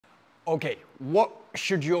Okay, what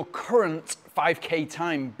should your current 5K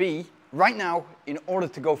time be right now in order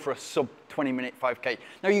to go for a sub 20-minute 5K?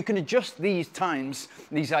 Now you can adjust these times,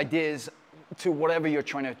 these ideas to whatever you're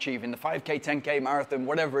trying to achieve in the 5K, 10K, marathon,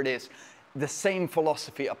 whatever it is. The same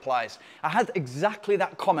philosophy applies. I had exactly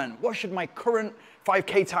that comment. What should my current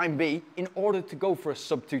 5K time be in order to go for a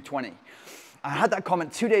sub 220? I had that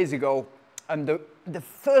comment 2 days ago, and the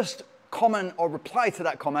first comment or reply to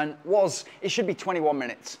that comment was it should be 21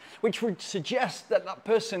 minutes, which would suggest that that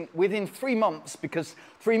person within 3 months, because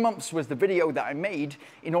 3 months was the video that I made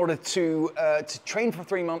in order to train for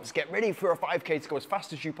 3 months, get ready for a 5K to go as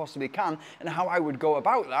fast as you possibly can, and how I would go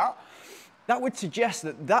about that, that would suggest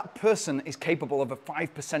that that person is capable of a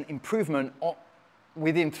 5% improvement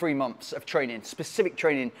within 3 months of training, specific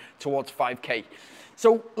training towards 5K.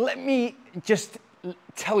 So let me just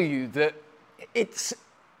tell you that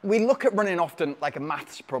we look at running often like a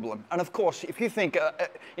maths problem. And of course, if you think,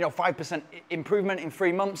 5% improvement in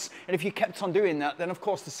 3 months, and if you kept on doing that, then of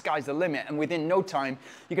course the sky's the limit. And within no time,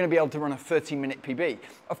 you're going to be able to run a 30-minute PB.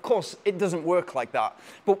 Of course, it doesn't work like that.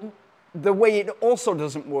 But the way it also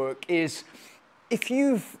doesn't work is if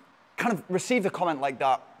you've kind of received a comment like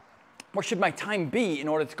that, what should my time be in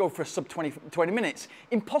order to go for a sub 20 minutes?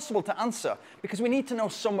 Impossible to answer, because we need to know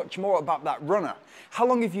so much more about that runner. How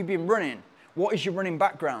long have you been running? What is your running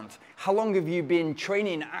background? How long have you been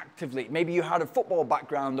training actively? Maybe you had a football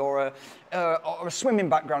background or a swimming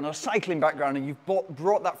background or a cycling background, and you've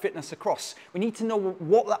brought that fitness across. We need to know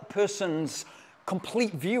what that person's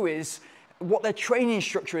complete view is, what their training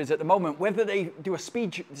structure is at the moment, whether they do a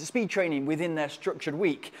speed training within their structured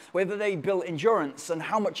week, whether they build endurance and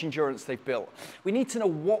how much endurance they've built. We need to know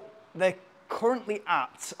what they're currently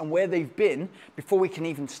at and where they've been before we can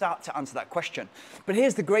even start to answer that question. But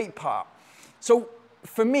here's the great part. So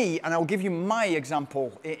for me, and I'll give you my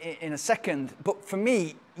example in a second, but for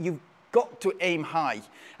me, you've got to aim high.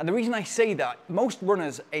 And the reason I say that, most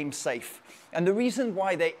runners aim safe. And the reason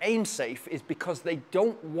why they aim safe is because they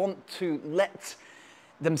don't want to let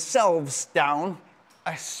themselves down,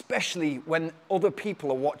 especially when other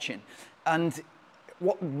people are watching. And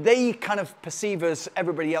what they kind of perceive as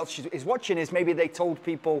everybody else is watching is maybe they told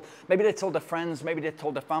people, maybe they told their friends, maybe they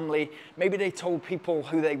told their family, maybe they told people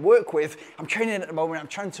who they work with, I'm training at the moment, I'm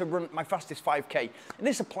trying to run my fastest 5K. And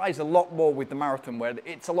this applies a lot more with the marathon, where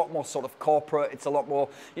it's a lot more sort of corporate, it's a lot more,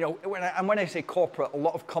 and when I say corporate, a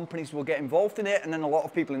lot of companies will get involved in it, and then a lot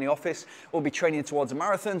of people in the office will be training towards a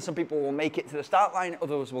marathon. Some people will make it to the start line,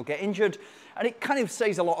 others will get injured. And it kind of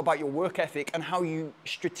says a lot about your work ethic and how you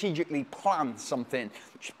strategically plan something.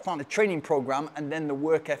 You should plan a training program and then the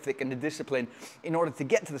work ethic and the discipline in order to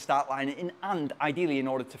get to the start line and ideally in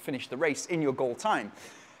order to finish the race in your goal time.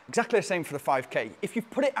 Exactly the same for the 5K. If you've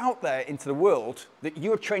put it out there into the world that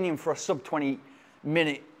you're training for a sub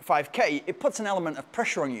 20-minute 5K, it puts an element of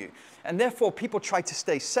pressure on you. And therefore, people try to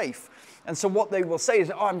stay safe. And so what they will say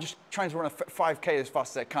is, oh, I'm just trying to run a 5K as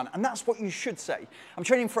fast as I can. And that's what you should say. I'm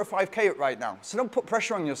training for a 5K right now. So don't put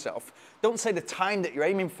pressure on yourself. Don't say the time that you're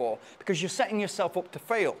aiming for, because you're setting yourself up to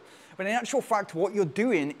fail. But in actual fact, what you're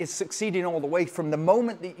doing is succeeding all the way from the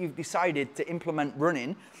moment that you've decided to implement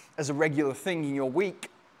running as a regular thing in your week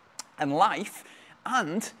and life,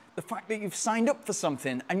 and the fact that you've signed up for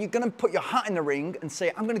something and you're going to put your hat in the ring and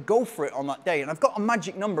say, I'm going to go for it on that day. And I've got a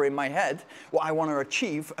magic number in my head, what I want to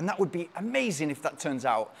achieve, and that would be amazing if that turns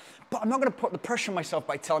out. But I'm not going to put the pressure on myself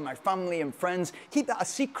by telling my family and friends. Keep that a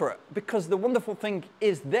secret, because the wonderful thing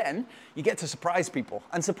is then you get to surprise people.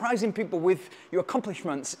 And surprising people with your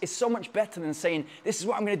accomplishments is so much better than saying, this is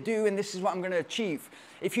what I'm going to do and this is what I'm going to achieve.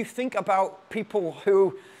 If you think about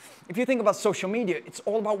if you think about social media, it's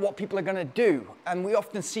all about what people are going to do. And we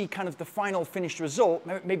often see kind of the final finished result,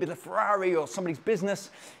 maybe the Ferrari or somebody's business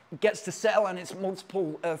gets to sell and it's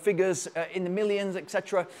multiple figures in the millions,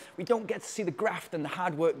 etc. We don't get to see the graft and the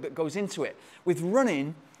hard work that goes into it. With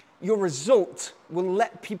running, your result will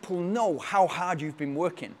let people know how hard you've been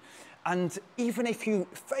working. And even if you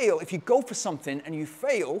fail, if you go for something and you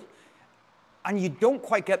fail, and you don't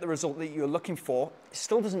quite get the result that you're looking for, it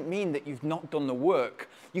still doesn't mean that you've not done the work.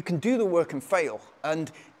 You can do the work and fail.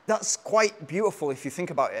 And that's quite beautiful if you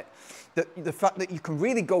think about it. The fact that you can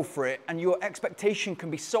really go for it and your expectation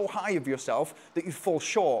can be so high of yourself that you fall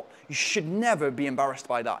short. You should never be embarrassed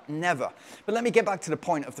by that, never. But let me get back to the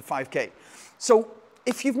point of the 5K. So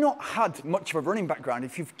if you've not had much of a running background,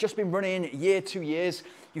 if you've just been running a year, 2 years,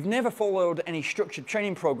 you've never followed any structured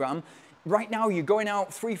training program, right now you're going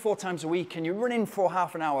out 3-4 times a week and you're running for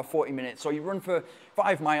half an hour, 40 minutes, or you run for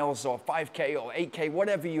 5 miles or 5K or 8K,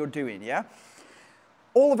 whatever you're doing, yeah?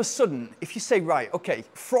 All of a sudden, if you say, right, okay,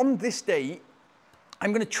 from this day,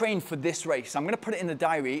 I'm going to train for this race. I'm going to put it in the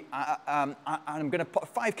diary, and I'm going to put a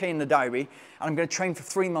 5K in the diary, and I'm going to train for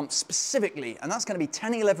 3 months specifically. And that's going to be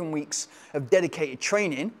 10, 11 weeks of dedicated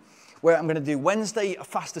training, where I'm going to do Wednesday a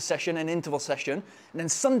faster session, an interval session, and then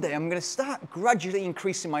Sunday I'm going to start gradually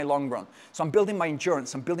increasing my long run. So I'm building my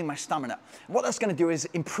endurance, I'm building my stamina. And what that's going to do is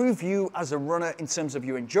improve you as a runner in terms of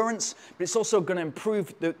your endurance, but it's also going to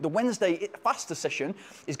improve, the Wednesday faster session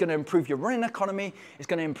is going to improve your running economy, it's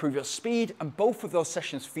going to improve your speed, and both of those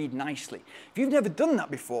sessions feed nicely. If you've never done that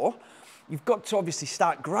before, you've got to obviously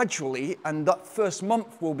start gradually, and that first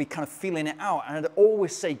month will be kind of feeling it out. And I'd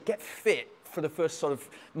always say get fit for the first sort of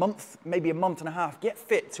month, maybe a month and a half. Get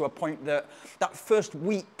fit to a point that that first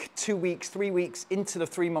week, 2 weeks, 3 weeks into the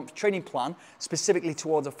 3-month training plan, specifically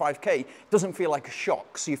towards a 5K, doesn't feel like a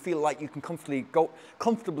shock. So you feel like you can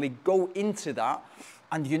comfortably go into that,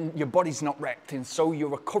 and your body's not wrecked, and so your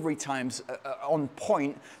recovery time's on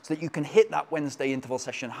point so that you can hit that Wednesday interval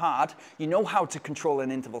session hard. You know how to control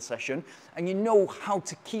an interval session, and you know how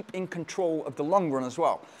to keep in control of the long run as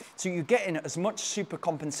well. So you're getting as much super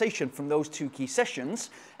compensation from those 2 key sessions,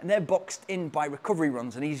 and they're boxed in by recovery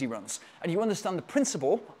runs and easy runs. And you understand the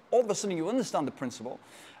principle, all of a sudden you understand the principle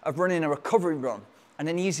of running a recovery run and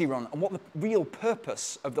an easy run, and what the real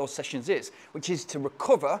purpose of those sessions is, which is to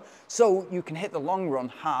recover so you can hit the long run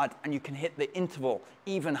hard and you can hit the interval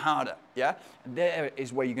even harder, yeah? And there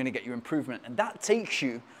is where you're gonna get your improvement. And that takes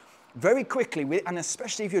you very quickly, and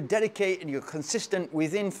especially if you're dedicated and you're consistent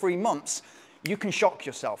within 3 months, you can shock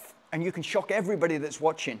yourself. And you can shock everybody that's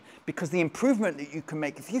watching, because the improvement that you can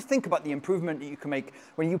make, if you think about the improvement that you can make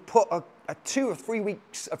when you put a 2 or 3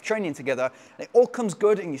 weeks of training together, and it all comes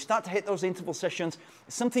good and you start to hit those interval sessions,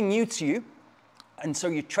 it's something new to you. And so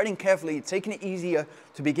you're treading carefully, you're taking it easier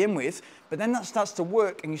to begin with, but then that starts to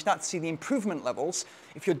work and you start to see the improvement levels.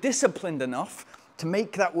 If you're disciplined enough to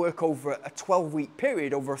make that work over a 12-week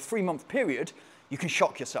period, over a 3-month period, you can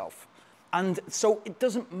shock yourself. And so it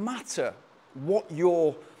doesn't matter what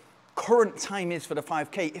your current time is for the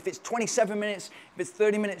 5K. If it's 27 minutes, if it's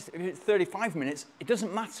 30 minutes, if it's 35 minutes, it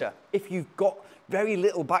doesn't matter if you've got very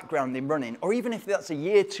little background in running, or even if that's a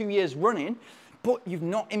year, 2 years running, but you've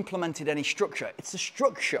not implemented any structure. It's the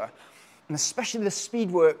structure, and especially the speed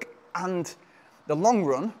work and the long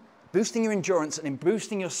run, boosting your endurance and then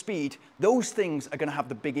boosting your speed, those things are gonna have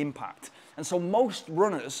the big impact. And so most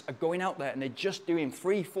runners are going out there and they're just doing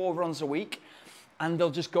 3, 4 runs a week, and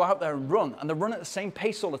they'll just go out there and run, and they run at the same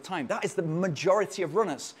pace all the time. That is the majority of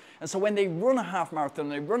runners. And so when they run a half marathon,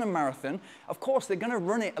 they run a marathon, of course they're gonna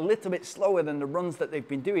run it a little bit slower than the runs that they've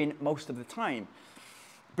been doing most of the time.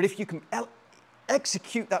 But if you can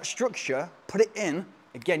execute that structure, put it in,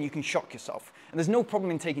 again, you can shock yourself. And there's no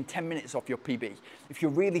problem in taking 10 minutes off your PB if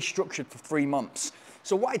you're really structured for 3 months.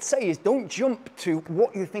 So what I'd say is don't jump to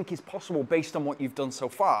what you think is possible based on what you've done so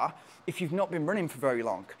far if you've not been running for very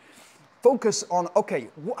long. Focus on, okay,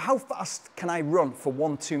 how fast can I run for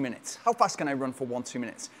 1-2 minutes? How fast can I run for 1-2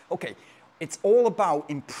 minutes? Okay, it's all about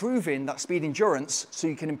improving that speed endurance so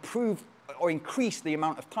you can improve or increase the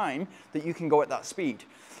amount of time that you can go at that speed.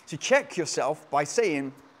 So check yourself by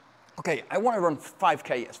saying, okay, I want to run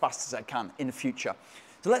 5K as fast as I can in the future.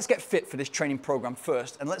 So let's get fit for this training program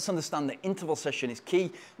first, and let's understand the interval session is key,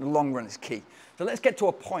 and the long run is key. So let's get to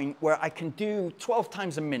a point where I can do 12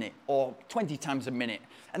 times a minute or 20 times a minute.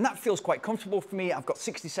 And that feels quite comfortable for me. I've got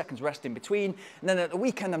 60 seconds rest in between. And then at the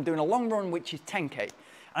weekend, I'm doing a long run, which is 10K.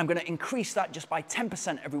 I'm going to increase that just by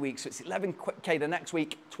 10% every week. So it's 11K the next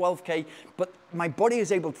week, 12K. But my body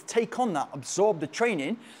is able to take on that, absorb the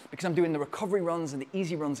training, because I'm doing the recovery runs and the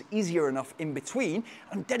easy runs easier enough in between.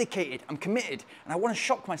 I'm dedicated, I'm committed, and I want to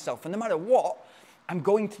shock myself. And no matter what, I'm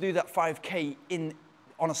going to do that 5K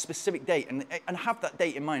on a specific date, and have that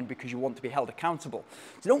date in mind because you want to be held accountable.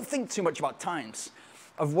 So don't think too much about times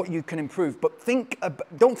of what you can improve, but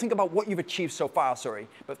don't think about what you've achieved so far,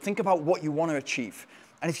 but think about what you want to achieve.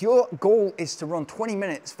 And if your goal is to run 20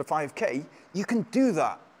 minutes for 5K, you can do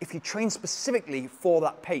that if you train specifically for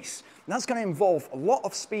that pace. And that's going to involve a lot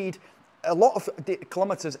of speed, a lot of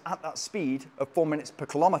kilometers at that speed of 4 minutes per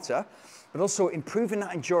kilometer, but also improving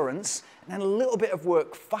that endurance, and then a little bit of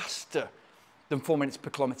work faster than 4 minutes per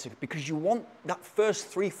kilometer, because you want that first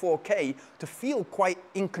 3-4K to feel quite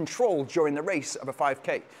in control during the race of a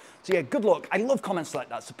 5K. So yeah, good luck. I love comments like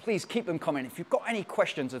that, so please keep them coming. If you've got any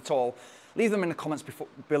questions at all, leave them in the comments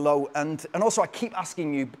below. And also I keep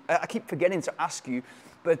asking you, I keep forgetting to ask you,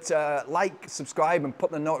 but like, subscribe, and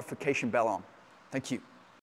put the notification bell on. Thank you.